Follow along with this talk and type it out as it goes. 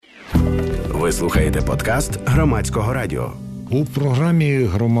Ви слухаєте подкаст Громадського радіо. У програмі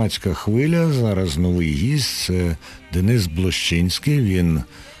 «Громадська хвиля» зараз новий гість – це Денис Блощинський. Він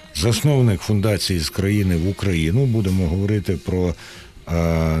засновник фундації «З країни в Україну». Будемо говорити про,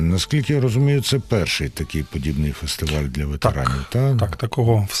 наскільки я розумію, це перший такий подібний фестиваль для ветеранів. Так,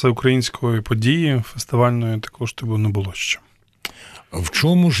 такого всеукраїнської події фестивальної також не було ще. В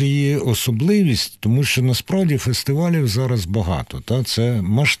чому ж її особливість? Тому що насправді фестивалів зараз багато. Це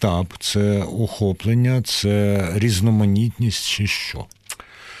масштаб, це охоплення, це різноманітність чи що?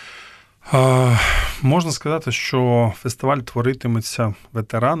 Можна сказати, що фестиваль творитиметься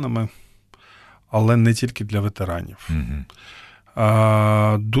ветеранами, але не тільки для ветеранів.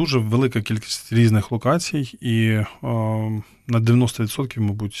 Дуже велика кількість різних локацій, і на 90%,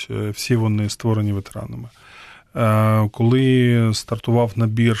 мабуть, всі вони створені ветеранами. Коли стартував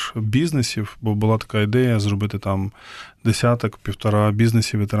набір бізнесів, бо була така ідея зробити там десяток-півтора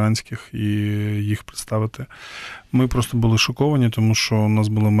бізнесів ветеранських і їх представити, ми просто були шоковані, тому що у нас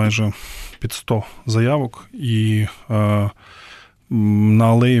було майже під 100 заявок, і на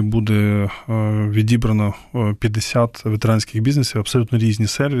алеї буде відібрано 50 ветеранських бізнесів, абсолютно різні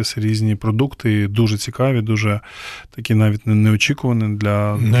сервіси, різні продукти, дуже цікаві, дуже такі навіть неочікувані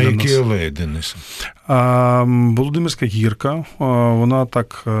для нас. На якій алеї, Денисе? Володимирська гірка, вона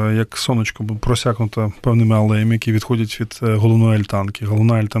так, як сонечко, просякнута певними алеями, які відходять від головної альтанки.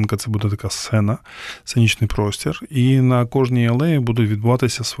 Головна альтанка – це буде така сцена, сценічний простір, і на кожній алеї будуть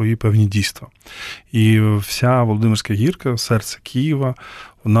відбуватися свої певні дійства. І вся Володимирська гірка, серце Києва,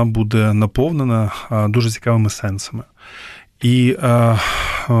 вона буде наповнена дуже цікавими сенсами. І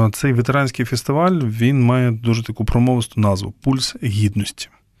цей ветеранський фестиваль, він має дуже таку промовисту назву «Пульс гідності».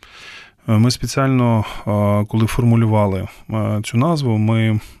 Ми спеціально, коли формулювали цю назву,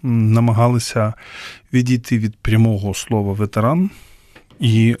 ми намагалися відійти від прямого слова «ветеран»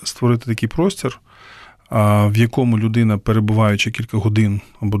 і створити такий простір, в якому людина, перебуваючи кілька годин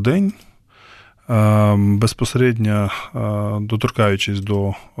або день, безпосередньо доторкаючись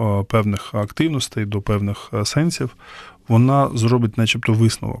до певних активностей, до певних сенсів, вона зробить начебто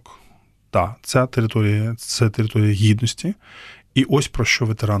висновок. Так, ця територія – це територія гідності, і ось про що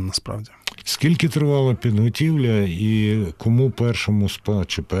ветеран насправді. Скільки тривала підготівля і кому першому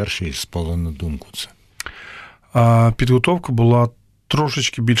чи першій спало на думку це? Підготовка була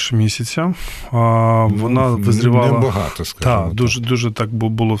трошечки більше місяця. Вона визрівала... Небагато, скажімо. Так, дуже так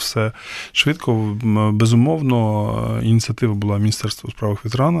було все швидко. Безумовно, ініціатива була Міністерства у справах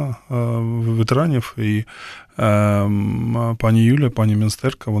ветеранів, і пані Юля, пані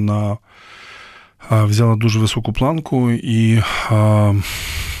міністерка, вона взяла дуже високу планку, і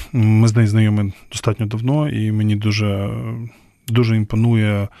ми з нею знайомі достатньо давно, і мені дуже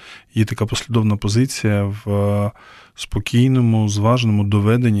імпонує її така послідовна позиція в спокійному, зваженому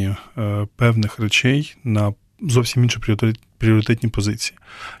доведенні певних речей на зовсім інші пріоритетні позиції.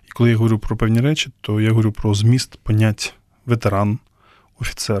 І коли я говорю про певні речі, то я говорю про зміст понять ветеран,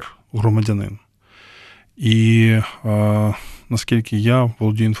 офіцер, громадянин. І наскільки я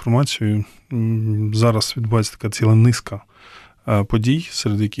володію інформацією, зараз відбувається така ціла низка подій,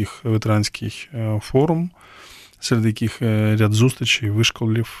 серед яких ветеранський форум, серед яких ряд зустрічей,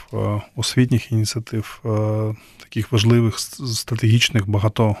 вишколів, освітніх ініціатив, таких важливих, стратегічних,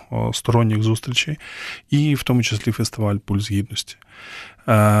 багатосторонніх зустрічей, і в тому числі фестиваль «Пульс гідності».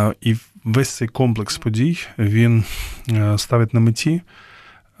 І весь цей комплекс подій, він ставить на меті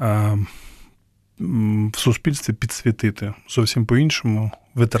в суспільстві підсвітити зовсім по-іншому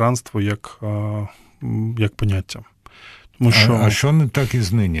ветеранство як поняття. Тому що... А що не так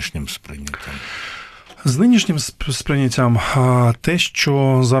із нинішнім сприйняттям? З нинішнім сприйняттям те,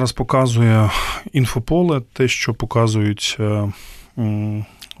 що зараз показує інфополе, те, що показують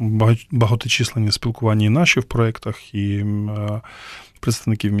багаточисленні спілкування і наші в проєктах, і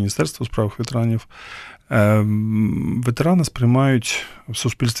представників Міністерства у справах ветеранів, ветерани сприймають в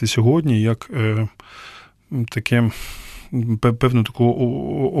суспільстві сьогодні як таке певну таку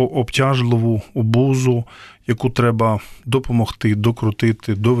обтяжливу обузу, яку треба допомогти,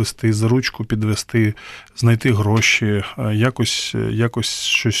 докрутити, довести, за ручку підвести, знайти гроші, якось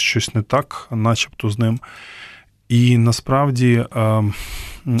щось не так, начебто з ним. І насправді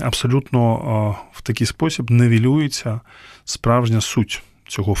абсолютно в такий спосіб нівелюється справжня суть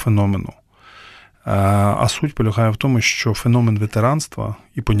цього феномену. А суть полягає в тому, що феномен ветеранства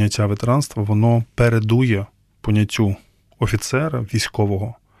і поняття ветеранства, воно передує поняттю офіцера,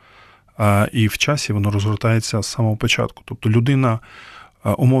 військового, і в часі воно розгортається з самого початку. Тобто людина,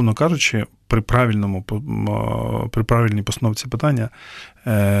 умовно кажучи, при правильній постановці питання,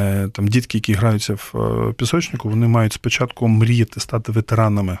 там дітки, які граються в пісочнику, вони мають спочатку мріяти стати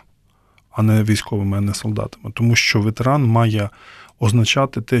ветеранами, а не військовими, а не солдатами. Тому що ветеран має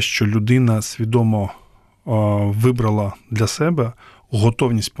означати те, що людина свідомо вибрала для себе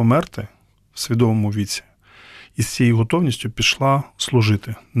готовність померти в свідомому віці. І з цією готовністю пішла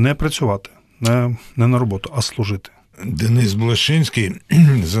служити. Не працювати, не на роботу, а служити. Денис Блощинський,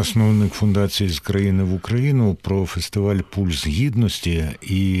 засновник фундації «З країни в Україну», про фестиваль «Пульс гідності».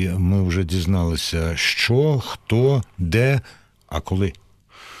 І ми вже дізналися, що, хто, де, а коли.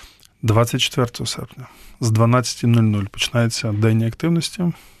 24 серпня з 12:00 починається день активності.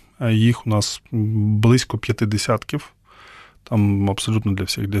 Їх у нас близько 50. Там абсолютно для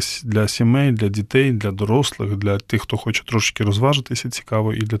всіх. Для сімей, для дітей, для дорослих, для тих, хто хоче трошки розважитися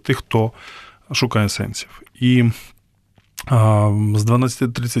цікаво, і для тих, хто шукає сенсів. І з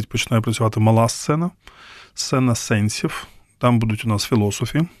 12:30 починає працювати мала сцена сенсів. Там будуть у нас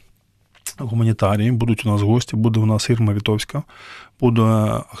філософи, гуманітарії, будуть у нас гості, буде у нас Ірма Вітовська, буде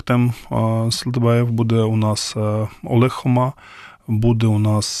Ахтем Слитбаєв, буде у нас Олег Хома, буде у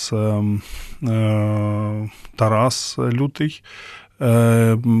нас Тарас Лютий.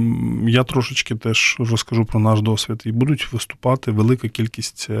 Я трошечки теж розкажу про наш досвід. І будуть виступати велика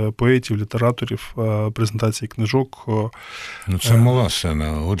кількість поетів, літераторів, презентацій книжок. Ну, це мала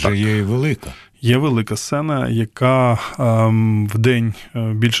сцена, отже, так. Є і велика. Є велика сцена, яка в день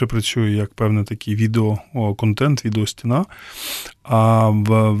більше працює як певний такий відеоконтент, відеостіна, а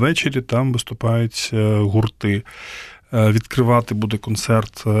ввечері там виступають гурти. Відкривати буде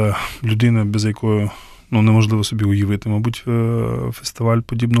концерт людини, без якої неможливо собі уявити, мабуть, фестиваль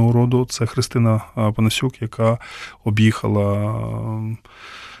подібного роду. Це Христина Панасюк, яка об'їхала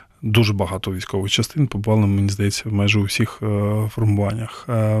дуже багато військових частин, попала, мені здається, майже у всіх формуваннях.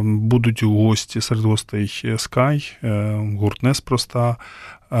 Будуть гості, серед гостей Скай, гурт Неспроста,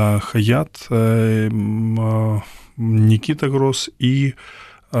 Хаят, Нікіта Грос і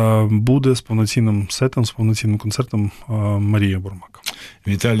буде з повноцінним сетом, з повноцінним концертом Марія Бурмак.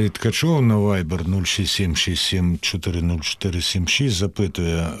 Віталій Ткачов на Viber 067 40476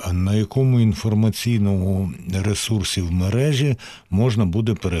 запитує, на якому інформаційному ресурсі в мережі можна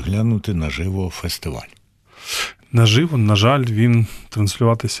буде переглянути наживо фестиваль? Наживо, на жаль, він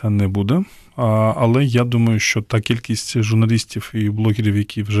транслюватися не буде, але я думаю, що та кількість журналістів і блогерів,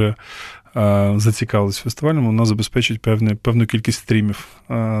 які вже зацікавились фестивалем, вона забезпечить певну кількість стрімів.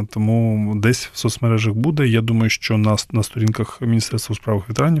 Тому десь в соцмережах буде. Я думаю, що на сторінках Міністерства у справах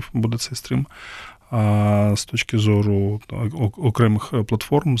ветеранів буде цей стрім. А з точки зору окремих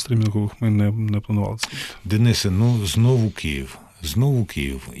платформ стрімінгових ми не планували це. Денисе, знову Київ.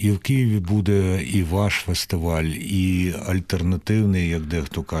 І в Києві буде і ваш фестиваль, і альтернативний, як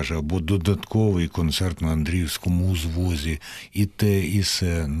дехто каже, або додатковий концерт на Андріївському узвозі, і те, і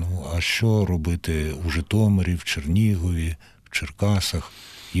се. А що робити у Житомирі, в Чернігові, в Черкасах,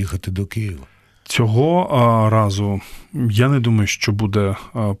 їхати до Києва? Цього разу я не думаю, що буде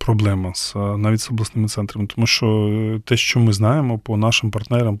проблема навіть з обласними центрами, тому що те, що ми знаємо по нашим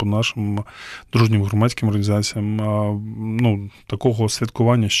партнерам, по нашим дружнім громадським організаціям, такого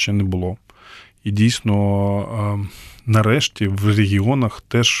святкування ще не було. І дійсно, нарешті в регіонах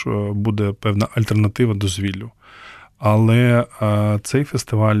теж буде певна альтернатива дозвіллю. Але цей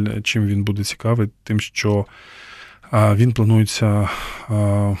фестиваль, чим він буде цікавий, тим, що він планується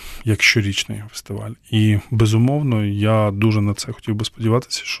як щорічний фестиваль. І, безумовно, я дуже на це хотів би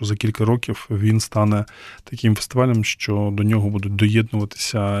сподіватися, що за кілька років він стане таким фестивалем, що до нього будуть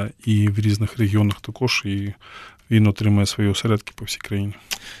доєднуватися і в різних регіонах також, і він отримає свої осередки по всій країні.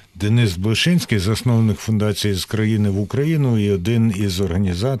 Денис Блощинський, засновник фундації «З країни в Україну» і один із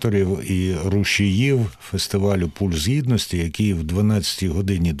організаторів і рушіїв фестивалю «Пульс гідності», який в 12-й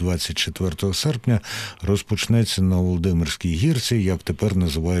годині 24 серпня розпочнеться на Володимирській гірці, як тепер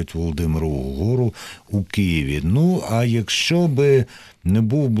називають Володимирову гору, у Києві. А якщо би не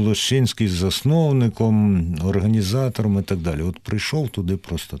був Блощинський засновником, організатором і так далі, от прийшов туди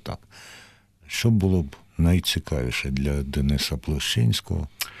просто так, що було б найцікавіше для Дениса Блощинського?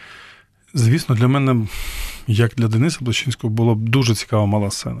 Звісно, для мене, як для Дениса Блощинського, була б дуже цікава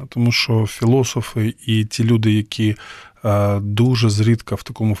мала сцена, тому що філософи і ті люди, які дуже зрідка в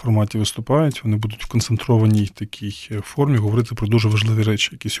такому форматі виступають, вони будуть в концентрованій такій формі говорити про дуже важливі речі,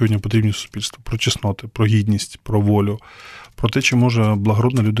 які сьогодні потрібні суспільству, про чесноти, про гідність, про волю, про те, чи може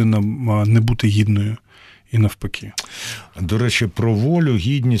благородна людина не бути гідною, і навпаки. До речі, про волю,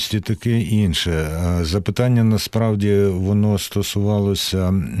 гідність і таке інше. Запитання, насправді, воно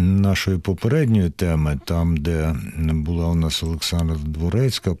стосувалося нашої попередньої теми, там, де була у нас Олександра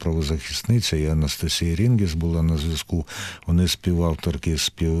Дворецька, правозахисниця, і Анастасія Рінгіс була на зв'язку. Вони співавторки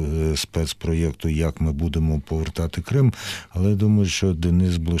спецпроєкту «Як ми будемо повертати Крим». Але я думаю, що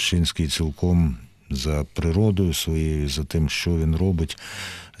Денис Блощинський цілком за природою своєю, за тим, що він робить,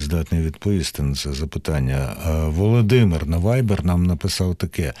 здатний відповісти на це запитання. Володимир на Вайбер нам написав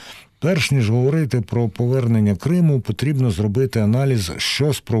таке. Перш ніж говорити про повернення Криму, потрібно зробити аналіз,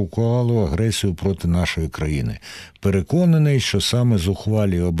 що спровокувало агресію проти нашої країни. Переконаний, що саме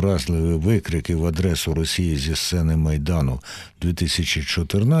зухвалі і образливі викрики в адресу Росії зі сцени Майдану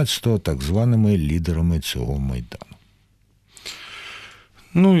 2014-го так званими лідерами цього Майдану.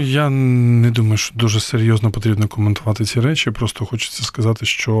 Я не думаю, що дуже серйозно потрібно коментувати ці речі. Просто хочеться сказати,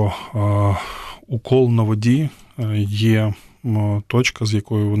 що укол на воді є точка, з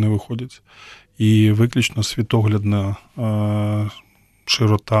якої вони виходять. І виключно світоглядна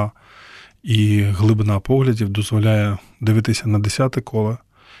широта і глибина поглядів дозволяє дивитися на 10-те коло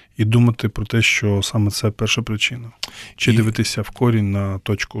і думати про те, що саме це перша причина. Чи дивитися в корінь на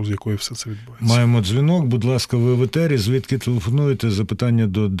точку, з якої все це відбувається. Маємо дзвінок, будь ласка, ви в етері. Звідки телефонуєте? Запитання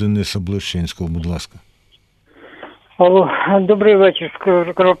до Дениса Блощинського, будь ласка. Алло, добрий вечір,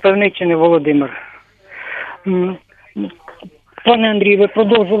 з Кропивниччини, Володимир. Пане Андрій, ви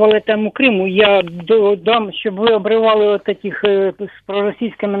продовжували тему Криму. Я додам, щоб ви обривали от таких з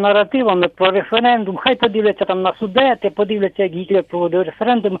проросійськими наративами про референдум. Хай подивляться там на Судети, подивляться, як Гітлер проводив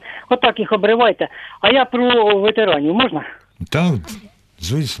референдум. Отак їх обривайте. А я про ветеранів. Можна? Так,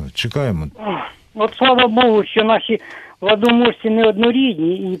 звісно, чекаємо. От слава Богу, що наші владоможці не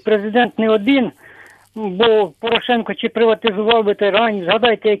однорідні і президент не один. Бо Порошенко чи приватизував ветеранів.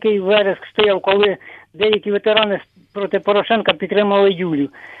 Згадайте, який вереск стояв, коли деякі ветерани проти Порошенка підтримали Юлю.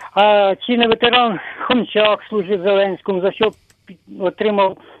 А чи не ветеран Хомчак служив Зеленському, за що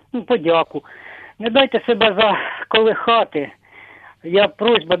отримав подяку. Не дайте себе заколихати. Я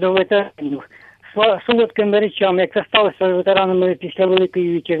просьба до ветеранів. Солодкими речами, як це сталося з ветеранами після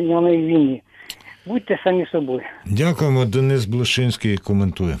Великої Вітчизняної війни. Будьте самі собою. Дякуємо. Денис Блощинський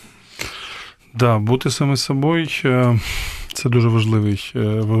коментує. Да, бути самим собою – це дуже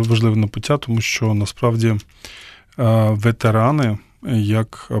важливе напуття, тому що насправді ветерани,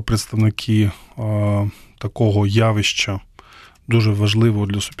 як представники такого явища, дуже важливо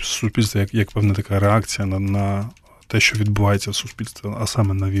для суспільства, як певна така реакція на те, що відбувається в суспільстві, а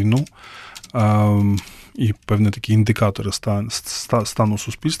саме на війну, і певні такі індикатори стану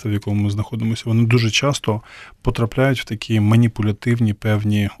суспільства, в якому ми знаходимося, вони дуже часто потрапляють в такі маніпулятивні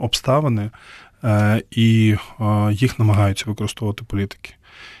певні обставини, і їх намагаються використовувати політики.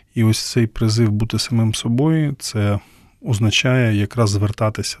 І ось цей призив бути самим собою, це означає якраз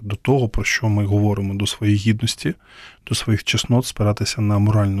звертатися до того, про що ми говоримо, до своєї гідності, до своїх чеснот, спиратися на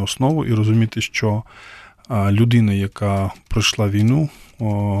моральну основу і розуміти, що людина, яка пройшла війну,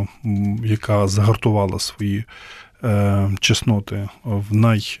 яка загартувала свої чесноти в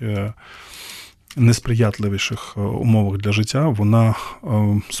найнесприятливіших умовах для життя, вона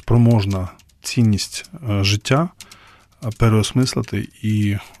спроможна цінність життя переосмислити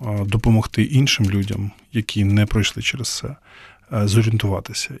і допомогти іншим людям, які не пройшли через це,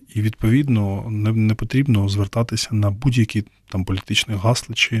 зорієнтуватися. І, відповідно, не потрібно звертатися на будь-які там політичні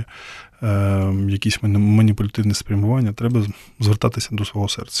гасли чи якісь маніпулятивне спрямування. Треба звертатися до свого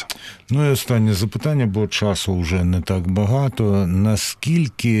серця. І останнє запитання, бо часу вже не так багато.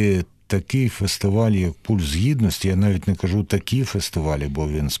 Наскільки такий фестиваль, як «Пульс гідності», я навіть не кажу такі фестивалі, бо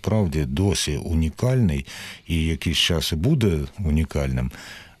він справді досі унікальний і якийсь час і буде унікальним,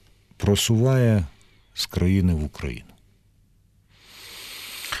 просуває з країни в Україну?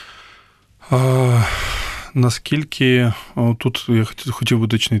 Наскільки, тут я хотів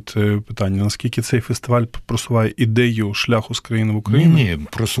уточнити питання, наскільки цей фестиваль просуває ідею шляху з країни в Україну? Ні,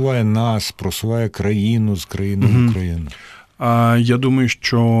 просуває нас, просуває країну з країни в Україну. Я думаю,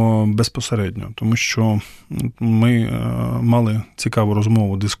 що безпосередньо, тому що ми мали цікаву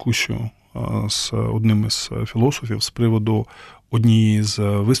розмову, дискусію з одним із філософів з приводу однієї з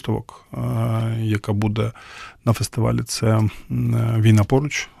виставок, яка буде на фестивалі. Це «Війна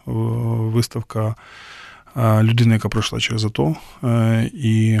поруч», виставка людини, яка пройшла через АТО,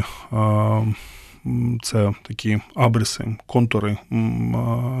 і це такі абриси, контури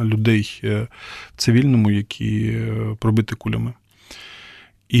людей в цивільному, які пробиті кулями.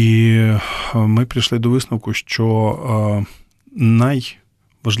 І ми прийшли до висновку, що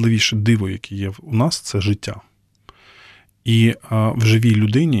найважливіше диво, яке є у нас, це життя. І в живій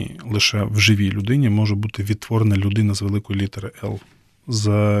людині, лише в живій людині може бути відтворена людина з великої літери «Л», з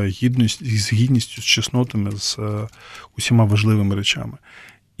гідністю, з чеснотами, з усіма важливими речами.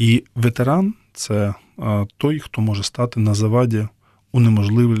 І ветеран – це той, хто може стати на заваді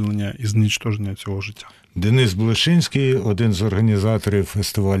унеможливлення і знищення цього життя. Денис Блощинський, один з організаторів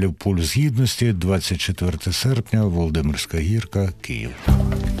фестивалю «Пульс гідності», 24 серпня, Володимирська гірка, Київ.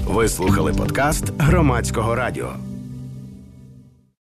 Ви слухали подкаст Громадського радіо.